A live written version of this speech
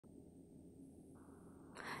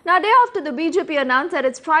Now, a day after the BJP announced that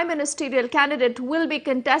its prime ministerial candidate will be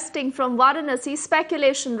contesting from Varanasi,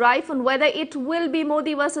 speculation rife on whether it will be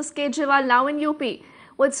Modi versus Kejriwal now in UP.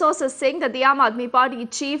 With sources saying that the Aam Aadmi Party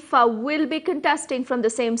chief will be contesting from the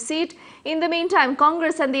same seat. In the meantime,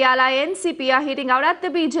 Congress and the ally NCP are hitting out at the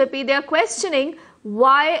BJP. They are questioning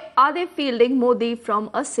why are they fielding Modi from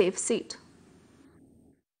a safe seat.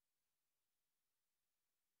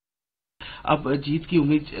 अब जीत की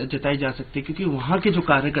उम्मीद जताई जा सकती है क्योंकि वहां के जो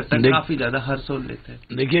कार्यकर्ता काफी ज्यादा हर्षोल्लास लेते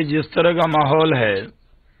हैं। देखिए, जिस तरह का माहौल है,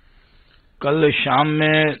 कल शाम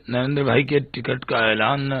में नरेंद्र भाई के टिकट का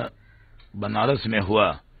ऐलान बनारस में हुआ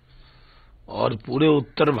और पूरे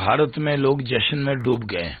उत्तर भारत में लोग जश्न में डूब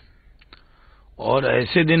गए। और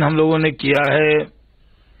ऐसे दिन हम लोगों ने किया है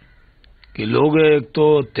कि लोग, एक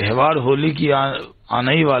तो त्योहार होली की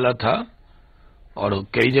आने ही वाला था और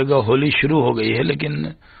कई जगह होली शुरू हो गई है,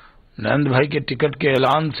 लेकिन नरेंद्र भाई के टिकट के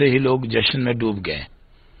ऐलान से ही लोग जश्न में डूब गए।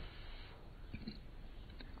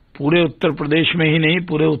 पूरे उत्तर प्रदेश में ही नहीं,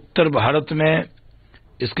 पूरे उत्तर भारत में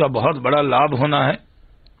इसका बहुत बड़ा लाभ होना है।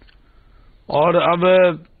 और अब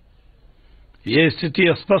ये स्थिति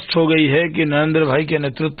स्पष्ट हो गई है कि नरेंद्र भाई के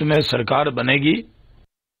नेतृत्व में सरकार बनेगी।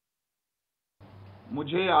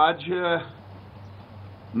 मुझे आज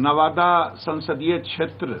नवादा संसदीय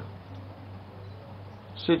क्षेत्र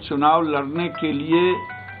से चुनाव लड़ने के लिए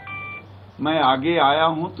मैं आगे आया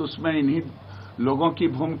हूं, तो उसमें इन्हीं लोगों की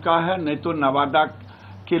भूमिका है, नहीं तो नवादा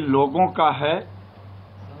के लोगों का है,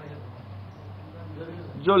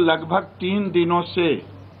 जो लगभग 3 दिनों से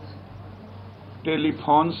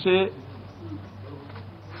टेलीफोन से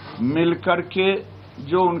मिलकर के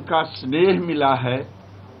जो उनका स्नेह मिला है,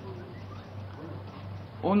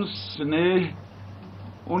 उन स्नेह,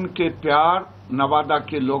 उनके प्यार नवादा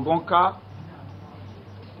के लोगों का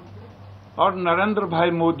और नरेंद्र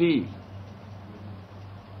भाई मोदी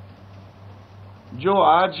जो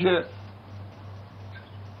आज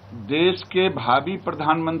देश के भावी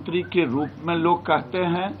प्रधानमंत्री के रूप में लोग कहते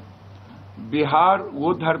हैं, बिहार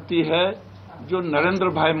वो धरती है जो नरेंद्र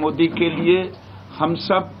भाई मोदी के लिए हम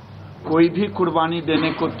सब कोई भी कुर्बानी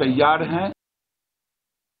देने को तैयार हैं।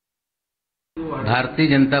 भारतीय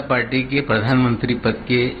जनता पार्टी के प्रधानमंत्री पद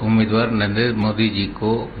के उम्मीदवार नरेंद्र मोदी जी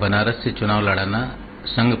को बनारस से चुनाव लड़ाना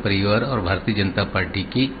संघ परिवार और भारतीय जनता पार्टी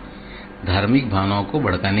की धार्मिक भावनाओं को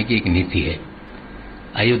भड़काने की एक नीति है।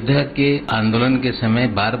 अयोध्या के आंदोलन के समय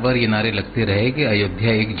बार बार ये नारे लगते रहे कि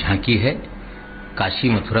अयोध्या एक झांकी है, काशी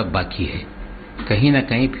मथुरा बाकी है। कहीं न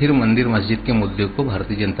कहीं फिर मंदिर मस्जिद के मुद्दे को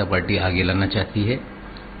भारतीय जनता पार्टी आगे लाना चाहती है,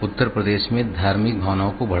 उत्तर प्रदेश में धार्मिक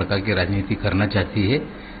भावनाओं को भड़का के राजनीति करना चाहती है।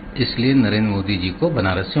 इसलिए नरेंद्र मोदी जी को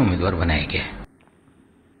बनारस से उम्मीदवार बनाया गया है।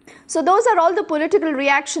 So those are all the political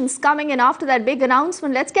reactions coming in after that big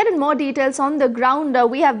announcement. Let's get in more details on the ground.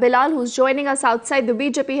 We have Bilal who's joining us outside the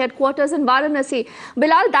BJP headquarters in Varanasi.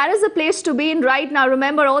 Bilal, that is the place to be in right now.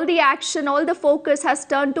 Remember, all the action, all the focus has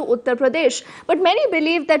turned to Uttar Pradesh. But many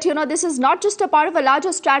believe that, this is not just a part of a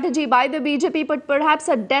larger strategy by the BJP, but perhaps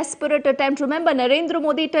a desperate attempt. Remember, Narendra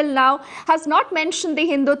Modi till now has not mentioned the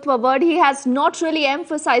Hindutva word. He has not really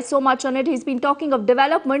emphasized so much on it. He's been talking of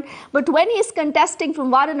development. But when he's contesting from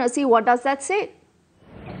Varanasi, what does that say?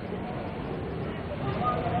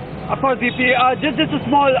 Of course, DP, just a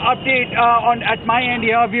small update at my end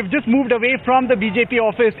here. We've just moved away from the BJP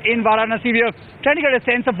office in Varanasi. We are trying to get a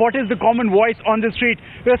sense of what is the common voice on the street.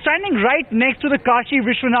 We are standing right next to the Kashi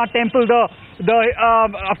Vishwanath temple,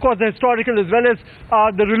 of course, the historical as well as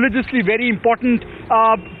the religiously very important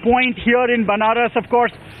point here in Banaras. Of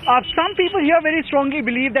course, some people here very strongly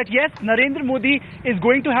believe that yes, Narendra Modi is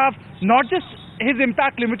going to have not just his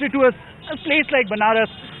impact limited to a place like Banaras,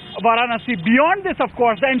 Varanasi. Beyond this, of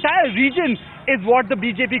course, the entire region is what the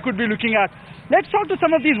BJP could be looking at. Let's talk to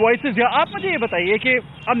some of these voices here. आप मुझे ये बताइए कि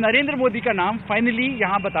अब नरेंद्र मोदी का नाम finally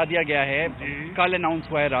यहाँ बता दिया गया है, कल अनाउंस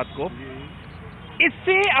हुआ है रात को।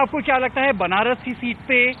 इससे आपको क्या लगता है, बनारस की सीट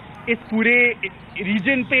पे, इस पूरे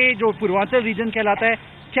रीजन पे जो पूर्वांचल रीजन कहलाता है,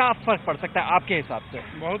 क्या फर्क पड़ सकता है आपके हिसाब से?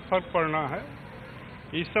 बहुत फर्क पड़ना है।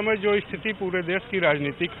 इस समय जो स्थिति पूरे देश की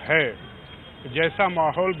राजनीतिक है, जैसा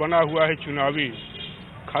माहौल बना हुआ है चुनावी,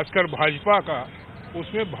 खासकर भाजपा का,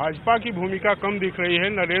 उसमें भाजपा की भूमिका कम दिख रही है,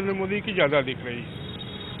 नरेंद्र मोदी की ज़्यादा दिख रही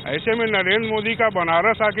है। ऐसे में नरेंद्र मोदी का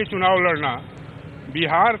बनारस आके चुनाव लड़ना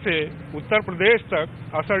बिहार से उत्तर प्रदेश तक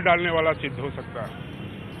असर डालने वाला सिद्ध हो सकता है।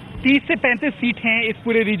 30 से 35 सीट हैं इस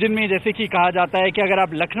पूरे रीजन में, जैसे कि कहा जाता है कि अगर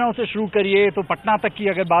आप लखनऊ से शुरू करिए तो पटना तक की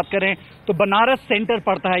अगर बात करें तो बनारस सेंटर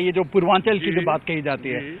पड़ता है, ये जो पूर्वांचल की जो बात कही जाती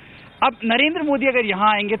है। अब नरेंद्र मोदी अगर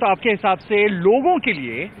यहाँ आएंगे तो आपके हिसाब से लोगों के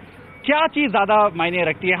लिए क्या चीज ज्यादा मायने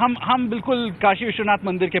रखती है? हम बिल्कुल काशी विश्वनाथ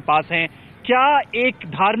मंदिर के पास हैं, क्या एक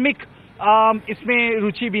धार्मिक इसमें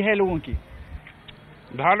रुचि भी है लोगों की?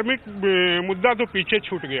 धार्मिक मुद्दा तो पीछे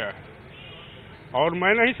छूट गया है और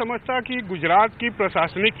मैं नहीं समझता कि गुजरात की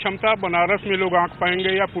प्रशासनिक क्षमता बनारस में लोग आंक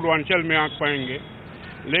पाएंगे या पूर्वांचल में आंक पाएंगे,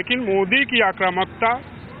 लेकिन मोदी की आक्रामकता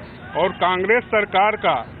और कांग्रेस सरकार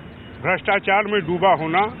का भ्रष्टाचार में डूबा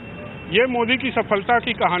होना ये मोदी की सफलता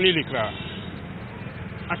की कहानी लिख रहा है।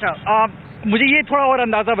 अच्छा, मुझे ये थोड़ा और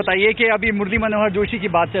अंदाजा बताइए कि अभी मुरली मनोहर जोशी की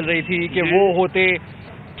बात चल रही थी कि वो होते,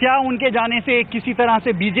 क्या उनके जाने से किसी तरह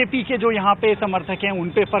से बीजेपी के जो यहाँ पे समर्थक हैं उन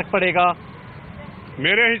पे फर्क पड़ेगा?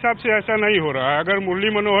 मेरे हिसाब से ऐसा नहीं हो रहा है। अगर मुरली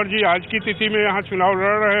मनोहर जी आज की तिथि में यहाँ चुनाव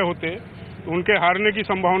लड़ रहे होते तो उनके हारने की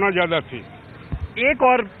संभावना ज्यादा थी। एक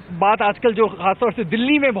और बात आजकल जो खासतौर से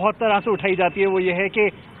दिल्ली में बहुत तरह से उठाई जाती है वो ये है कि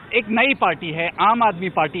एक नई पार्टी है, आम आदमी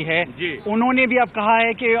पार्टी है, उन्होंने भी अब कहा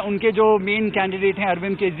है कि उनके जो मेन कैंडिडेट हैं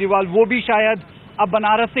अरविंद केजरीवाल वो भी शायद अब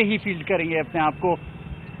बनारस से ही फील्ड करेंगे अपने आप को।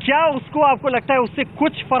 क्या उसको आपको लगता है उससे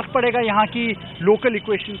कुछ फर्क पड़ेगा यहाँ की लोकल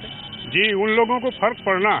इक्वेशन पे? जी, उन लोगों को फर्क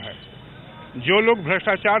पड़ना है जो लोग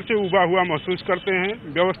भ्रष्टाचार से उबा हुआ महसूस करते हैं,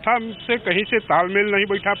 व्यवस्था से कहीं से तालमेल नहीं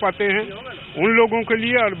बैठा पाते हैं, उन लोगों के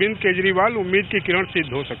लिए अरविंद केजरीवाल उम्मीद की किरण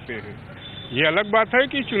सिद्ध हो सकते हैं। ये अलग बात है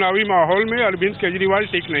कि चुनावी माहौल में अरविंद केजरीवाल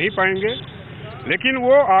टिक नहीं पाएंगे, लेकिन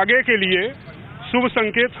वो आगे के लिए शुभ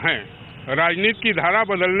संकेत हैं। राजनीति की धारा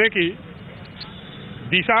बदलने की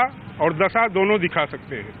दिशा और दशा दोनों दिखा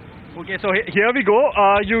सकते हैं। Okay, so here we go.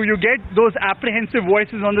 You get those apprehensive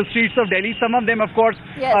voices on the streets of Delhi. Some of them, of course,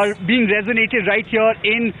 are being resonated right here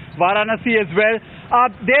in Varanasi as well.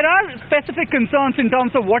 There are specific concerns in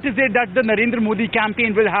terms of what is it that the Narendra Modi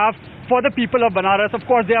campaign will have for the people of Banaras. Of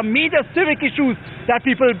course, there are major civic issues that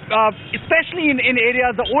people, especially in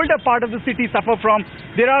areas, the older part of the city, suffer from.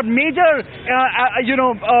 There are major,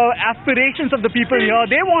 aspirations of the people here.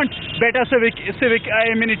 They want better civic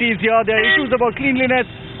amenities here. There are issues about cleanliness,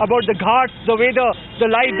 about the ghats, the way the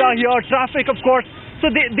lights are here, traffic, of course. So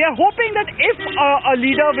they are hoping that if a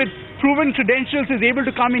leader with proven credentials is able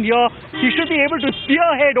to come in here, he should be able to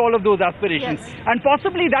spearhead all of those aspirations. Yes. And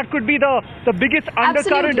possibly that could be the biggest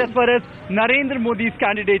undercurrent as far as Narendra Modi's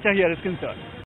candidature here is concerned.